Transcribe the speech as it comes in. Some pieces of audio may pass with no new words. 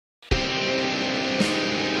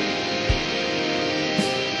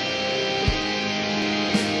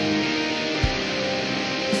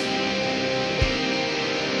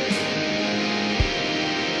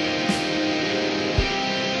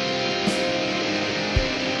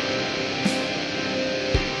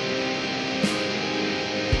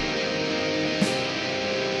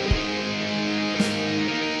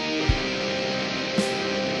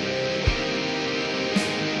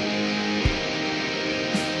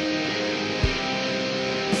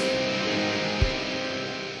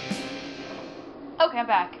I'm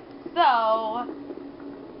back. So,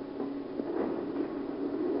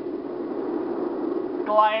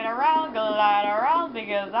 glide around,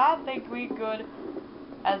 because I think we could,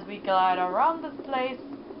 as we glide around this place.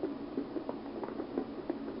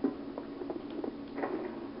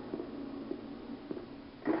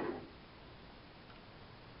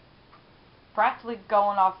 Practically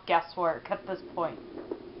going off guesswork at this point.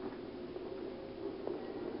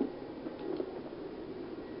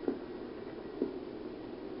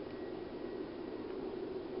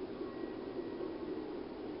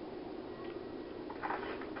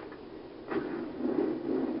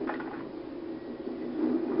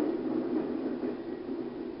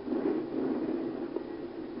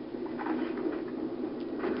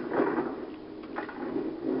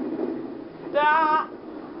 Ah!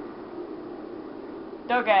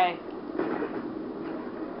 Okay.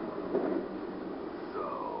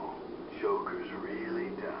 So, Joker's really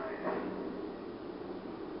dying.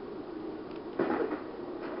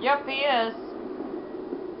 Yep, he is.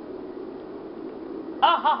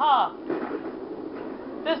 Ah ha ha!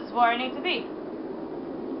 This is where I need to be.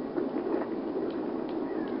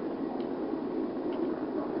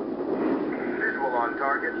 Visual on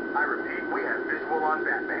target. I repeat, we have visual on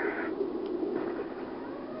Batman.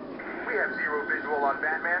 We have zero visual on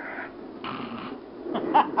Batman.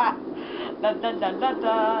 La la la la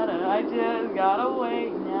la, I just got away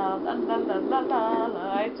now. La la la la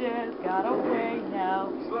la, I just got away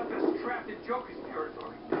now. He's left us trapped in Joker's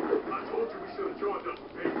territory. I told you we should have joined up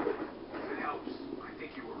with Big. If it helps, I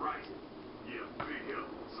think you were right. Yeah, big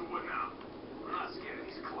help. So what now? We're not scared of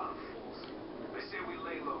these clown fools. I say we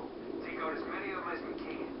lay low, take out as many of them as we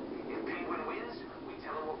can. If Penguin wins, we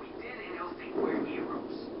tell him what we did and he'll think we're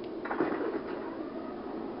heroes.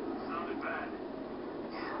 Sounded bad.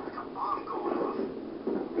 Yeah, like a bomb going off.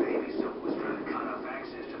 Maybe someone was trying to cut off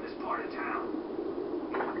access to this part of town.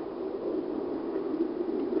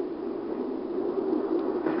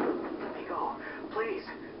 Let me go, please.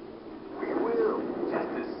 We will.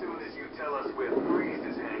 Just as soon as you tell us where Freeze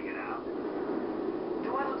is hanging out.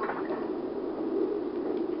 Do I look like...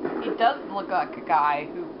 He does look like a guy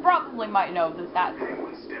who probably might know this hat.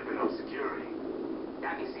 Penguin stepping up security.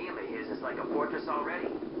 That museum of his is like a fortress already.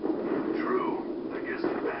 True. I guess the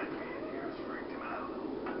Batman here has freaked him out a little.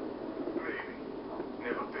 Maybe.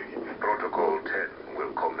 Never figured. Protocol 10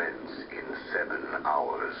 will commence in 7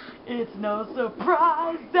 hours. It's no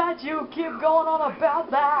surprise that you keep going on about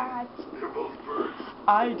that. They're both birds.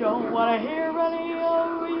 I don't want to hear any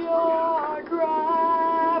of your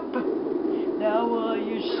crap. Now will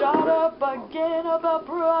you shut up again about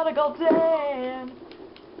Prodigal 10?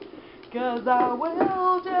 'Cause I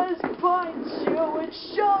will just punch you and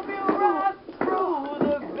shove you right through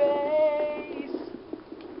the face.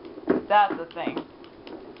 That's the thing.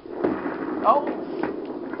 Oh.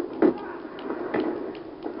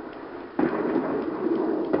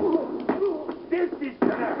 This is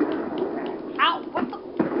Ow, what the?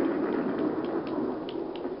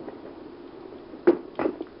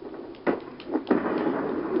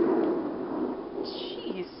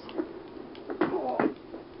 Jeez.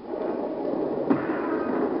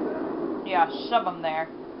 Yeah, shove him there.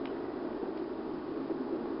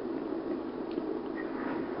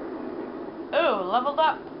 Ooh, leveled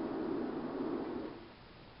up.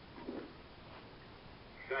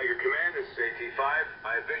 Tiger Command, this is AT-5. I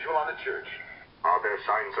have visual on the church. Are there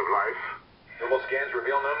signs of life? Thermal scans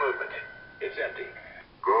reveal no movement. It's empty.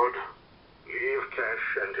 Good. Leave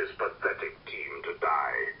Cash and his pathetic team to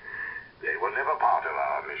die. They were never part of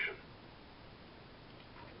our mission.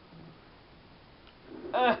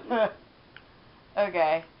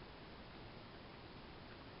 Okay.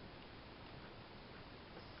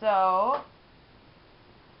 So,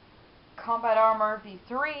 combat armor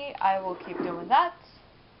V3, I will keep doing that.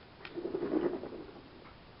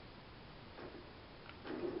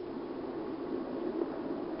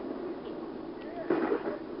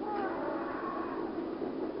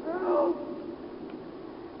 Help!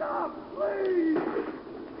 Stop, please!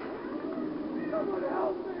 Someone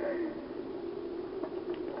help me!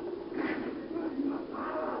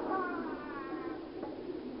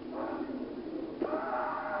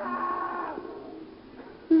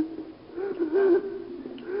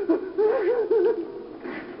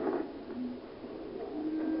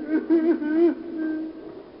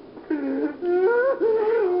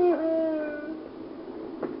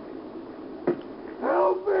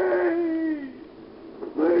 Help me!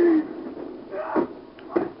 Please!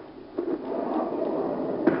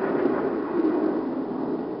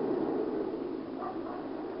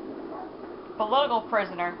 Political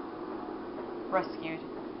prisoner rescued.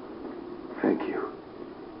 Thank you.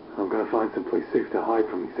 I'm gonna find someplace safe to hide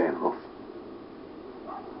from these animals.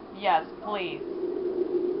 Yes, please.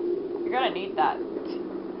 You're gonna need that.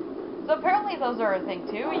 So apparently those are a thing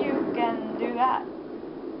too. You can do that.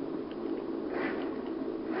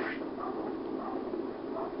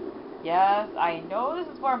 Yes, I know this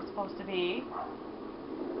is where I'm supposed to be.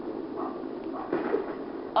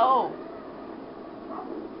 Oh.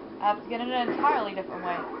 I have to get in an entirely different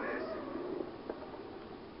way.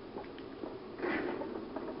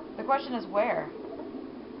 The question is where?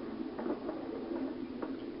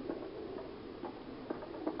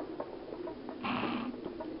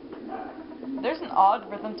 There's an odd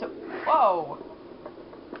rhythm to... Whoa!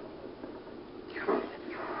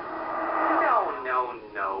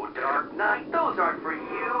 No, Dark Knight. Those aren't for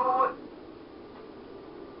you.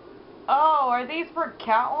 Oh, are these for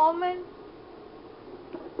Catwoman?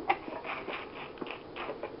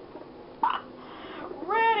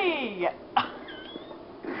 Riddy!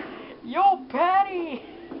 Yo, petty!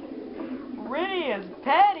 Riddy is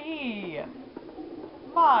petty!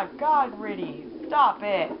 My God, Riddy, stop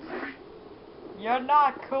it! You're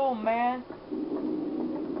not cool, man.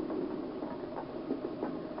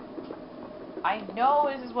 I know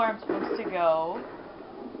this is where I'm supposed to go,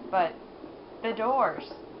 but the doors.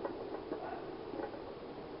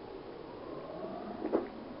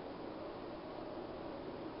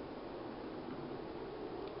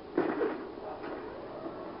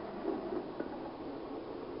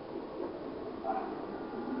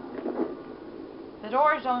 The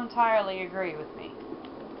doors don't entirely agree with me.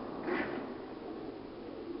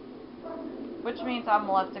 Which means I'm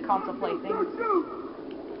left to contemplate things.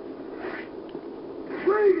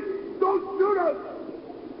 Please, don't shoot us!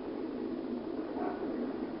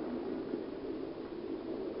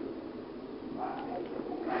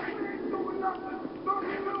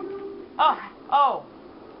 Oh!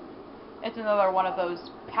 It's another one of those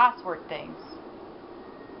password things.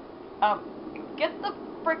 Get the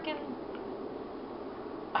frickin'...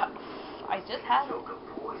 I just had it. Joker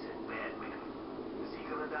poisoned Batman. Is he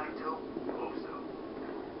gonna die too? Hope so.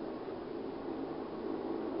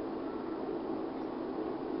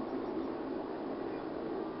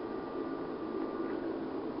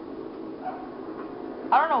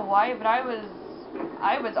 I don't know why, but I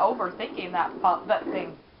was overthinking that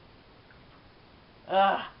thing.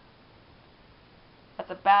 Ugh.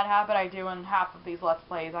 That's a bad habit I do in half of these Let's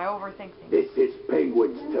Plays. I overthink things. This is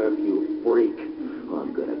Penguin's turf, you freak.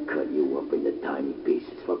 I'm gonna cut you up into tiny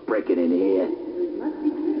pieces for breaking in here.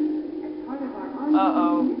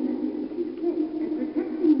 Uh-oh.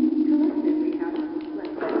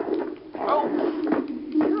 Oh!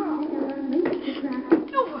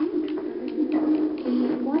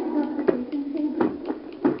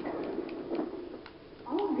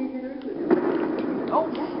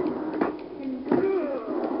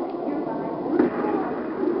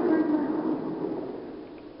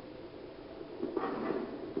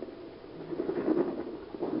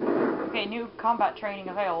 Okay, new combat training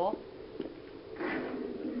available.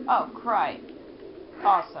 Oh, cry.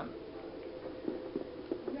 Awesome.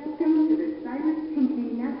 Welcome to the Cyrus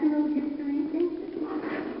Pinckney Natural History Institute.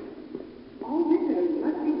 All visitors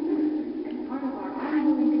must be served as part of our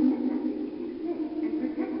ongoing commitment to keep you safe and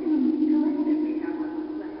protect the unique collection we have on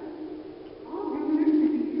display. All visitors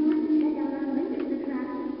should be sure to check out our latest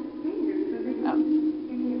attraction, Dangers from the Deep,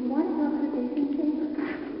 in the aquatic observation chamber.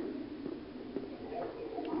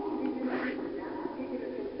 All visitors with a valid ticket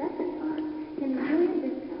or concession card can enjoy a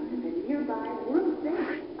discount in the nearby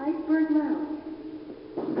world-famous Iceberg Lounge.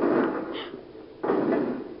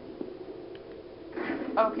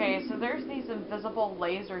 Okay, so there's these invisible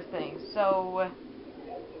laser things, so...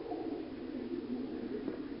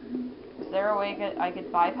 Is there a way I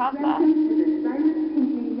could bypass that? Welcome to the Cyrus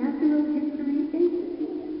Pinckney Natural History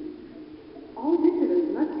Institute. All visitors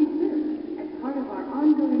must be served as part of our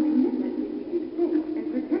ongoing commitment to keep you safe and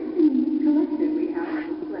protect the unique collection we have on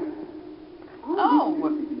display. All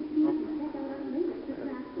visitors should be sure to check out our latest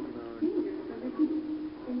attraction, Dangers from the Deep,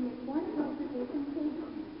 in the aquatic observation chamber.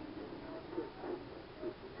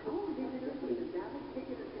 All visitors with a valid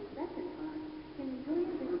ticket or concession card can enjoy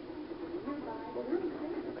a discount at the nearby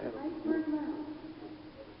world-famous Iceberg Lounge.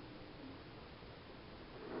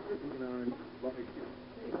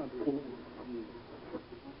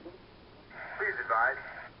 Please advise.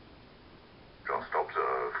 Just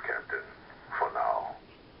observe, Captain. For now.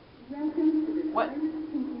 Welcome to the What? Cyrus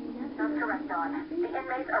Pinckney That's Natural correct, Dawn. The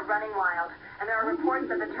inmates are running wild, and there are reports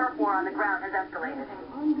that the turf war on the ground has escalated.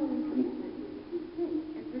 ongoing commitment to keep you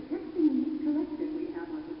safe and protect the unique collection we have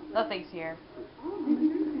on display. Nothing's here. All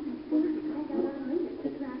visitors should be sure to check out our latest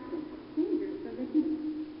attraction, Dangers from the Deep,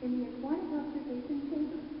 in the aquatic observation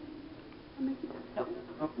chamber.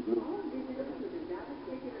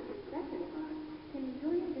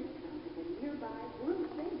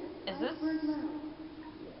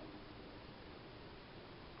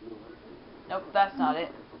 Nope, that's not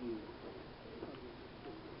it.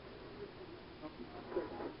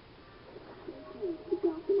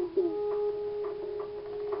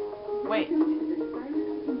 Wait.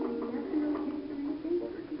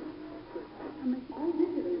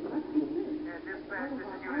 Dispatch, this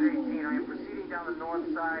is Unit 18. I am proceeding down the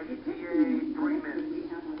north side, ETA 3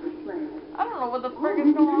 minutes. I don't know what the frick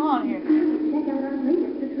is going on here. Check out our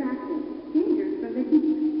latest attraction, Dangers from the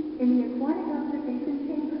Deep, in the aquatic observation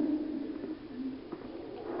chamber.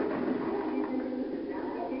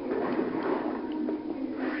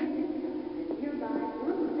 Nearby,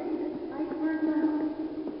 world-famous iceberg lounge.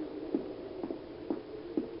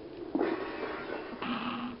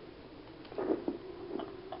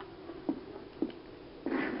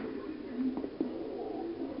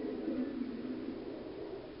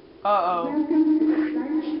 Uh-oh. Welcome to the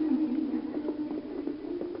silent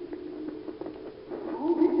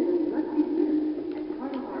all visitors must be served as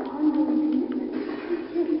part of our ongoing commitment to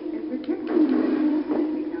safe and protect the individuals that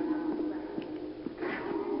we have on the planet.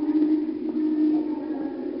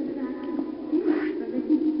 Dangers from the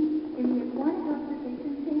deep in the aquatic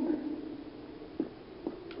observation chamber.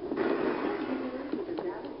 Visitors with a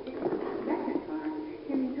valid ticket concession card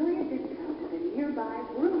can enjoy a discount at the nearby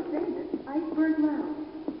world-famous iceberg lounge.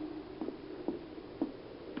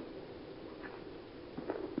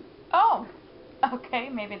 Oh. Okay,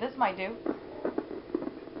 maybe this might do.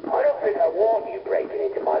 I don't think I want you breaking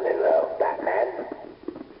into my little house, Batman.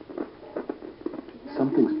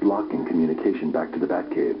 Something's blocking communication back to the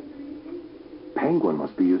Batcave. Penguin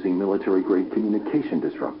must be using military-grade communication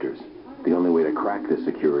disruptors. The only way to crack this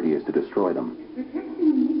security is to destroy them. Protect the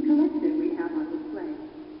unique collection we have on display.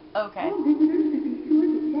 Okay. All visitors should be sure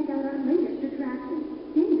to check out our latest attraction,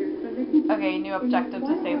 Dangers from the Deep. Okay, new objective, In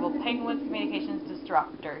the disable aquatic Penguin's communications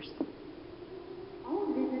disruptors. all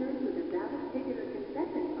visitors with a valid ticket or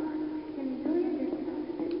concession card can enjoy a discount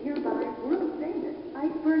at the nearby world-famous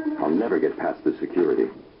iceberg lounge. I'll never get past the security.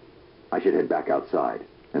 I should head back outside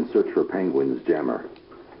and search for Penguin's jammer.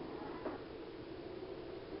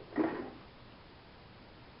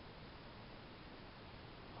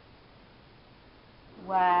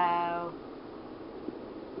 Wow.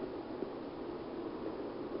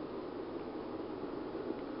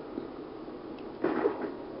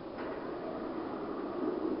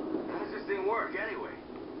 How does this thing work, anyway?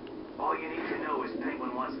 All you need to know is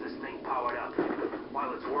Penguin wants this thing powered up.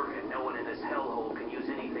 While it's working, no one in this hellhole can use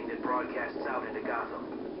anything that broadcasts out into Gotham.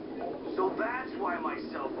 So that's why my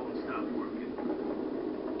cell phone stopped working.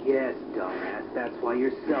 Yes, dumbass, that's why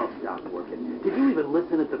your cell stopped working. Did you even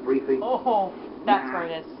listen at the briefing? Oh, that's where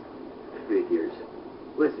it is. Figures.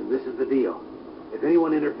 Listen, this is the deal. If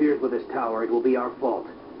anyone interferes with this tower, it will be our fault.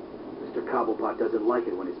 Mr. Cobblepot doesn't like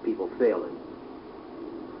it when his people fail him.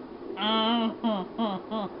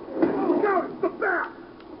 Look out! It's the Bat!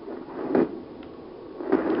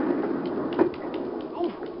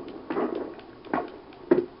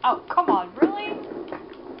 Oh, come on, really?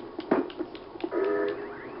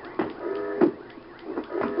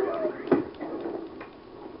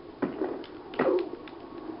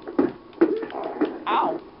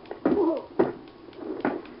 Ow.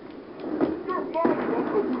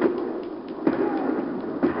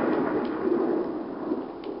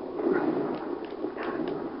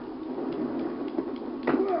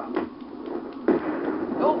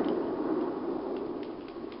 Oh.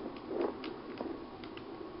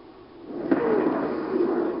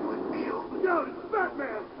 Look out! It's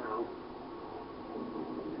Batman!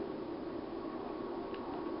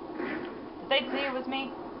 Did they see it was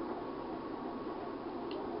me?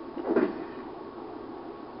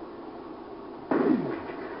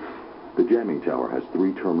 The jamming tower has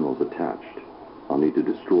 3 terminals attached. I'll need to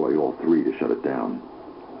destroy all 3 to shut it down.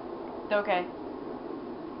 Okay.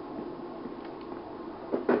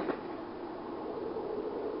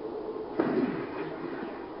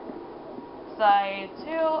 Side 2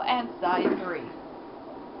 and side 3.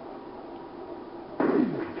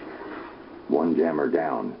 1 jammer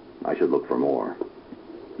down. I should look for more.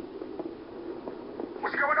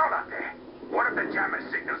 What's going on out there? One of the jammer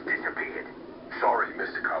signals disappeared. Sorry,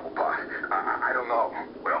 Mr. Cobblepot. I don't know.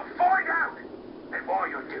 We'll find out. And while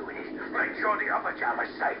you're doing it, make sure the other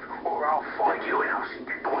jammer's safe, or I'll find you and I'll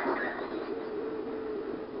stick poison.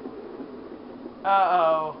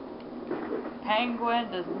 Uh-oh.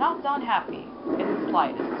 Penguin does not sound happy in the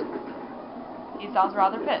slightest. He sounds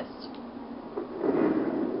rather pissed.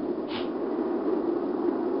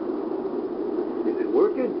 Is it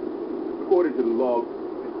working? According to the log.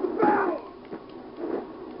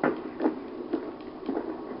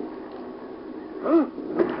 Huh?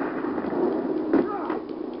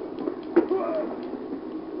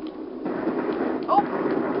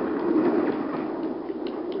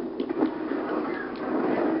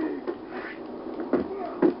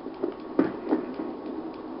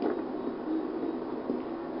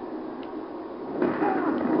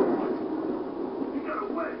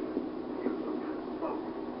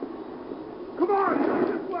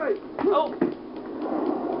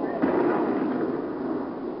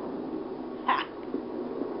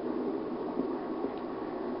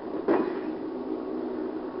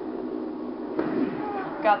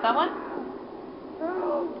 Got that one?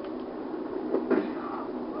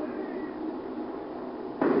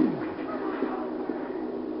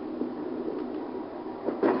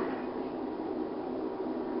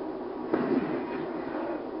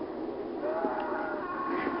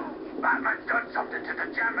 Batman's done something to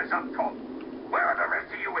the jammers up top. Where are the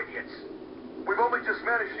rest of you idiots? We've only just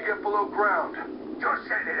managed to get below ground. Just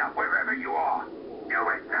set it up wherever you are. Do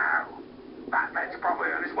it now. Batman's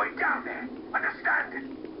probably on his way down there.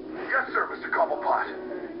 Understand? Yes, sir, Mr.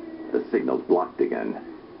 Cobblepot. The signal's blocked again.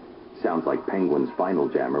 Sounds like Penguin's final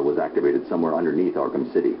jammer was activated somewhere underneath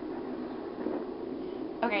Arkham City.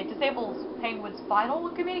 Okay, disables Penguin's final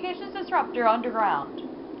communications disruptor underground.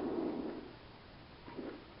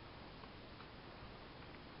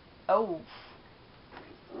 Oh.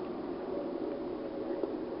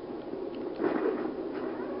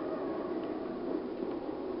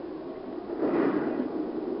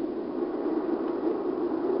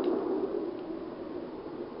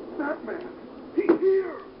 Batman, he's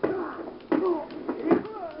here.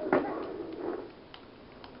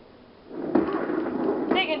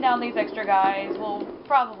 Taking down these extra guys will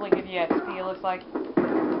probably give you XP, it looks like.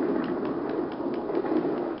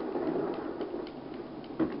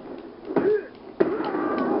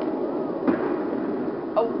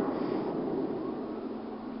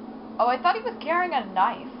 Oh, I thought he was carrying a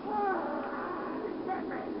knife.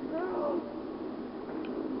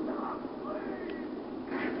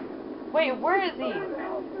 Wait, where is he?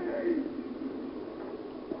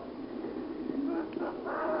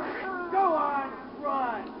 Go on,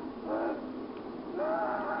 run.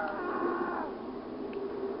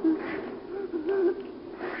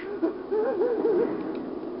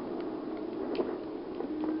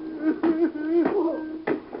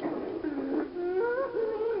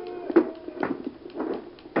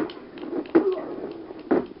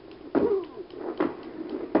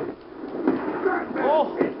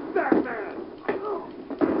 Oh! Batman!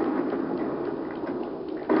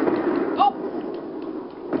 Oh!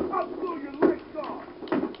 I'll blow your legs off!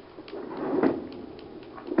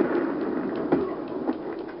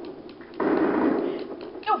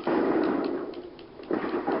 Oh!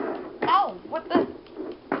 Ow! What the?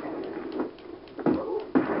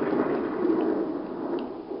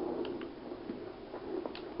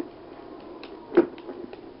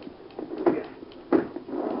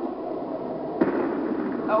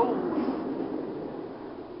 Oh!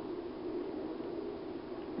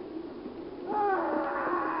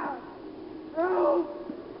 Help!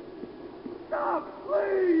 Stop,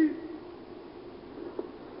 please!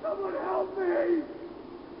 Someone help me!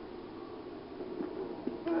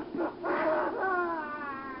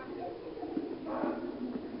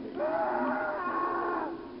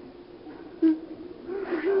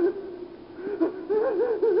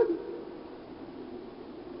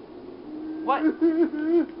 What?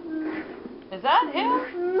 Is that him?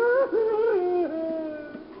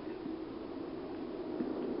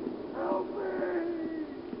 Help me!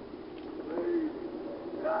 Please!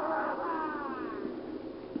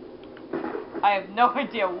 I have no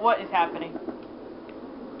idea what is happening.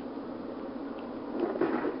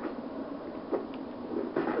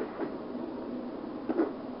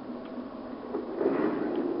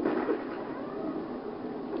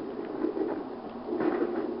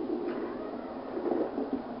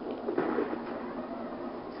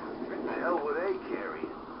 What the hell were they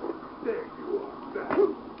carrying? There you are, Bat.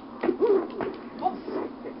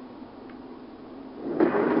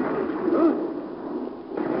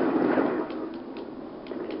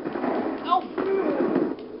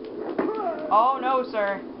 Oh no,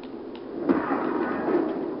 sir.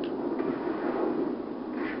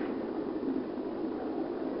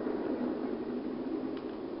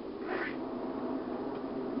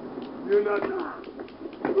 You're not...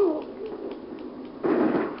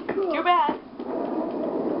 Too bad.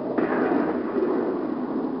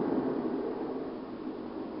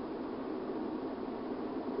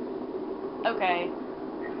 Okay.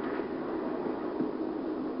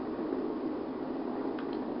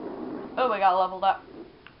 Oh, we got leveled up.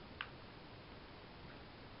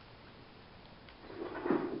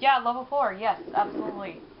 Yeah, level 4. Yes,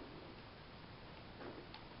 absolutely.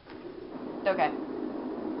 Okay.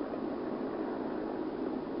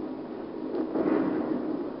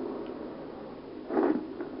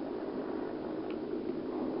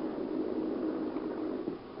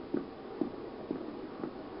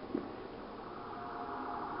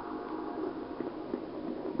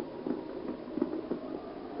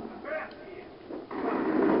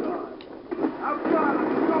 I've got him!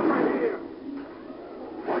 He's over here!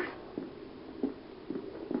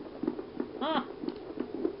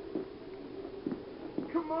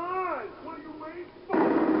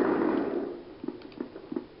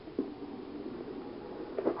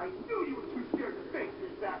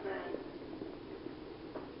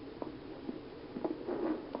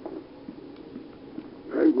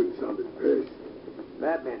 Penguin sounded pissed.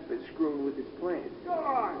 Batman's been screwing with his plans.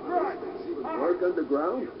 Work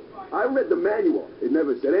underground? I read the manual. It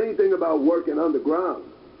never said anything about working underground.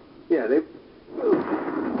 Yeah, they...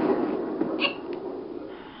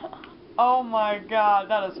 Oh my god,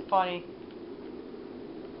 that is funny.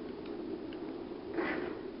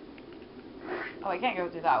 Oh, I can't go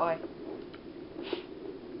through that way.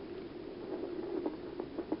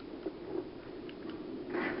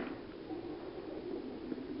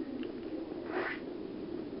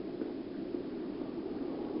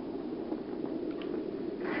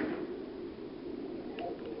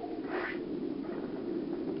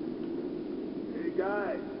 Hey,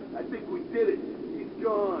 guys, I think we did it. He's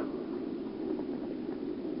gone.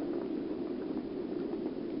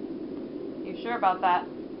 You sure about that?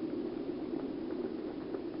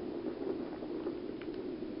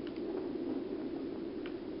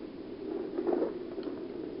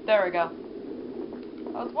 There we go.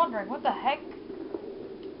 I was wondering, what the heck?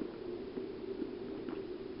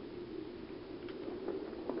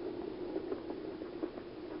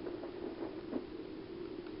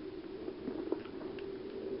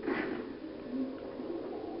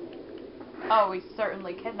 Oh, we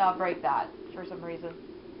certainly cannot break that for some reason.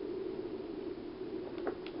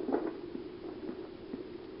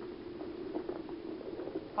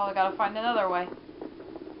 Probably gotta find another way.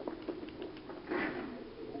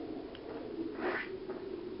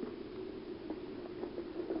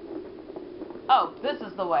 Oh, this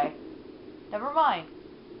is the way. Never mind.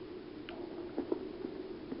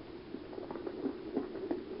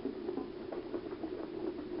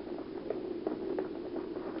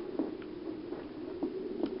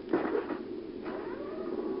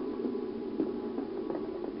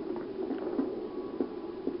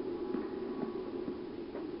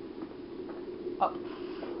 Oh.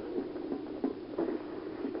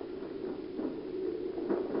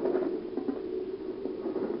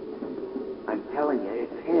 I'm telling you,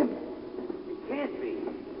 it's him. It can't be.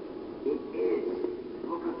 It is.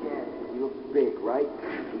 Look again. He looks big, right?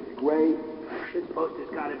 He's gray. This poster's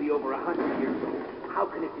got to be over 100 years old. How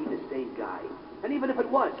can it be the same guy? And even if it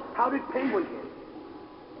was, how did Penguin get it?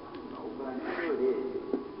 I don't know, but I'm sure it is.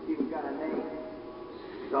 It's even got a name.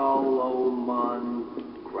 Solomon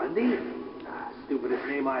Grundy? Stupidest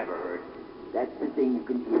name I ever heard. That's the thing you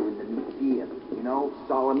can hear in the museum. You know,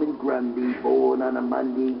 Solomon Grundy, born on a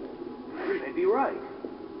Monday. You may be right.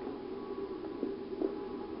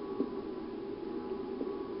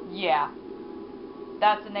 Yeah.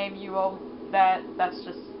 That's a name you owe. That's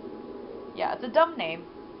just... Yeah, it's a dumb name.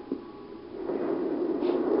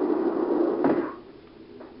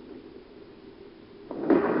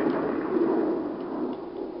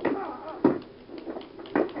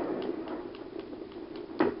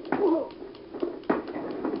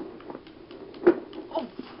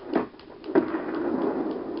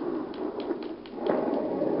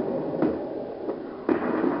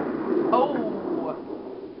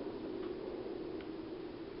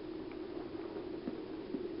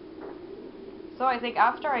 So I think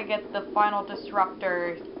after I get the final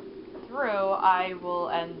disruptor through, I will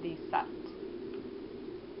end the set.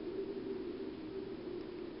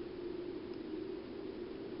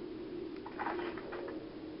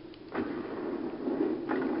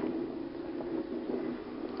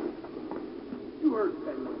 You heard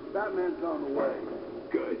Penguin. Batman's on the way.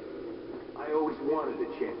 Good. I always wanted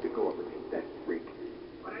a chance to go up against that freak.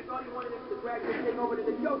 But I thought he wanted us to drag this thing over to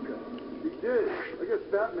the Joker. He did. I guess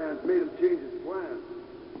Batman's made him change his plans.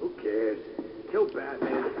 Who cares? Kill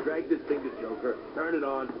Batman, drag this thing to Joker, turn it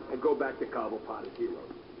on, and go back to Cobblepot as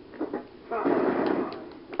heroes.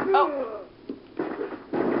 Oh.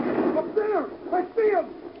 Up there! I see him!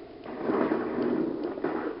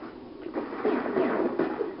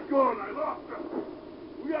 He's gone. I lost him.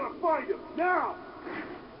 We gotta find him now.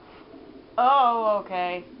 Oh,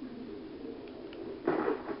 okay.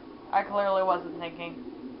 I clearly wasn't thinking.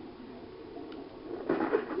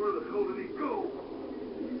 Where the hell did he go?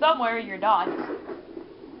 Somewhere you're not.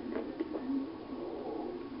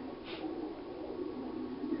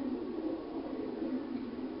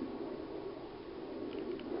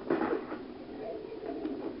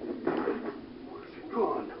 Where's he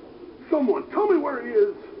gone? Someone, tell me where he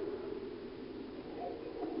is.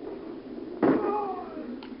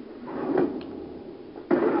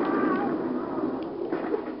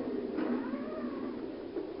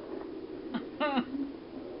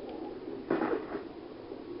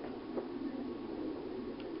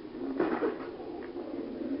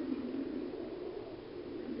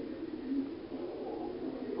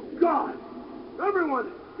 God!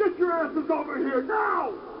 Everyone, get your asses over here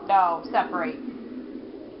now! No, separate.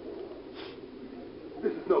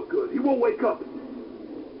 This is no good. He won't wake up.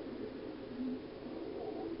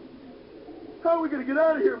 How are we gonna get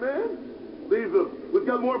out of here, man? Leave him. We've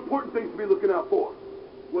got more important things to be looking out for.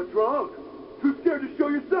 What's wrong? Too scared to show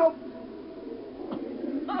yourself?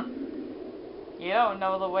 You don't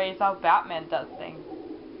know the ways how Batman does things.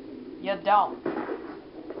 You don't.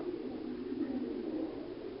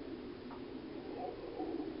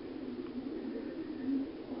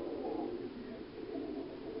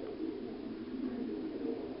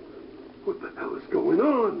 What the hell is going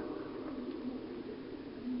on?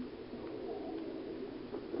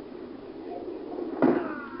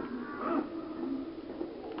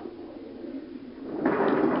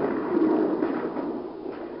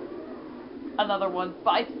 Another one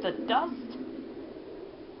bites the dust.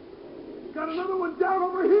 Got another one down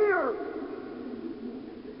over here!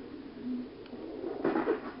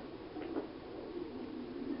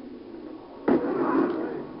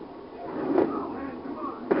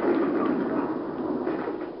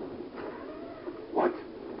 What?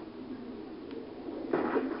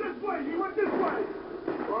 This way! He went this way!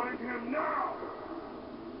 Find him now!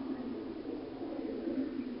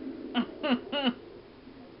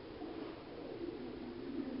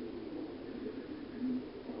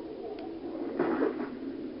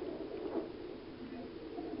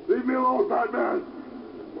 Leave me alone, Batman!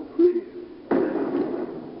 Please.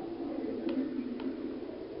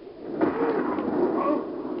 Oh.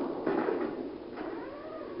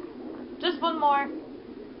 Just one more.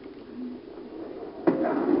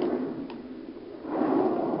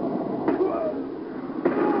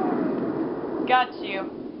 Got you.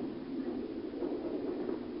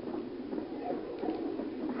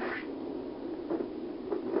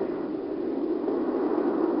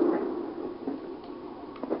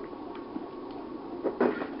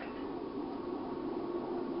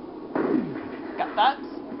 Got that.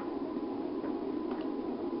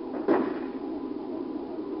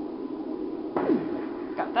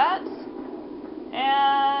 Got that.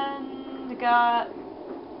 And got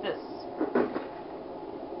this.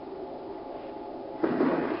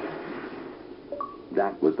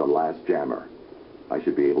 That was the last jammer. I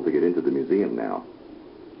should be able to get into the museum now.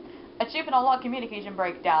 Achievement unlocked communication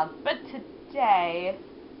breakdown. But today...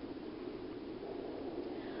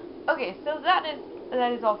 Okay, so that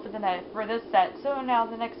is all for the night for this set. So now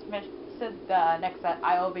the next set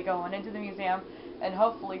I will be going into the museum and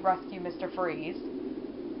hopefully rescue Mr. Freeze.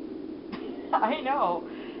 I know.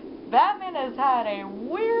 Batman has had a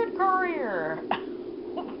weird career.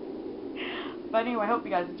 But anyway, I hope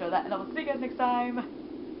you guys enjoyed that, and I will see you guys next time.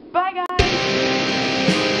 Bye, guys!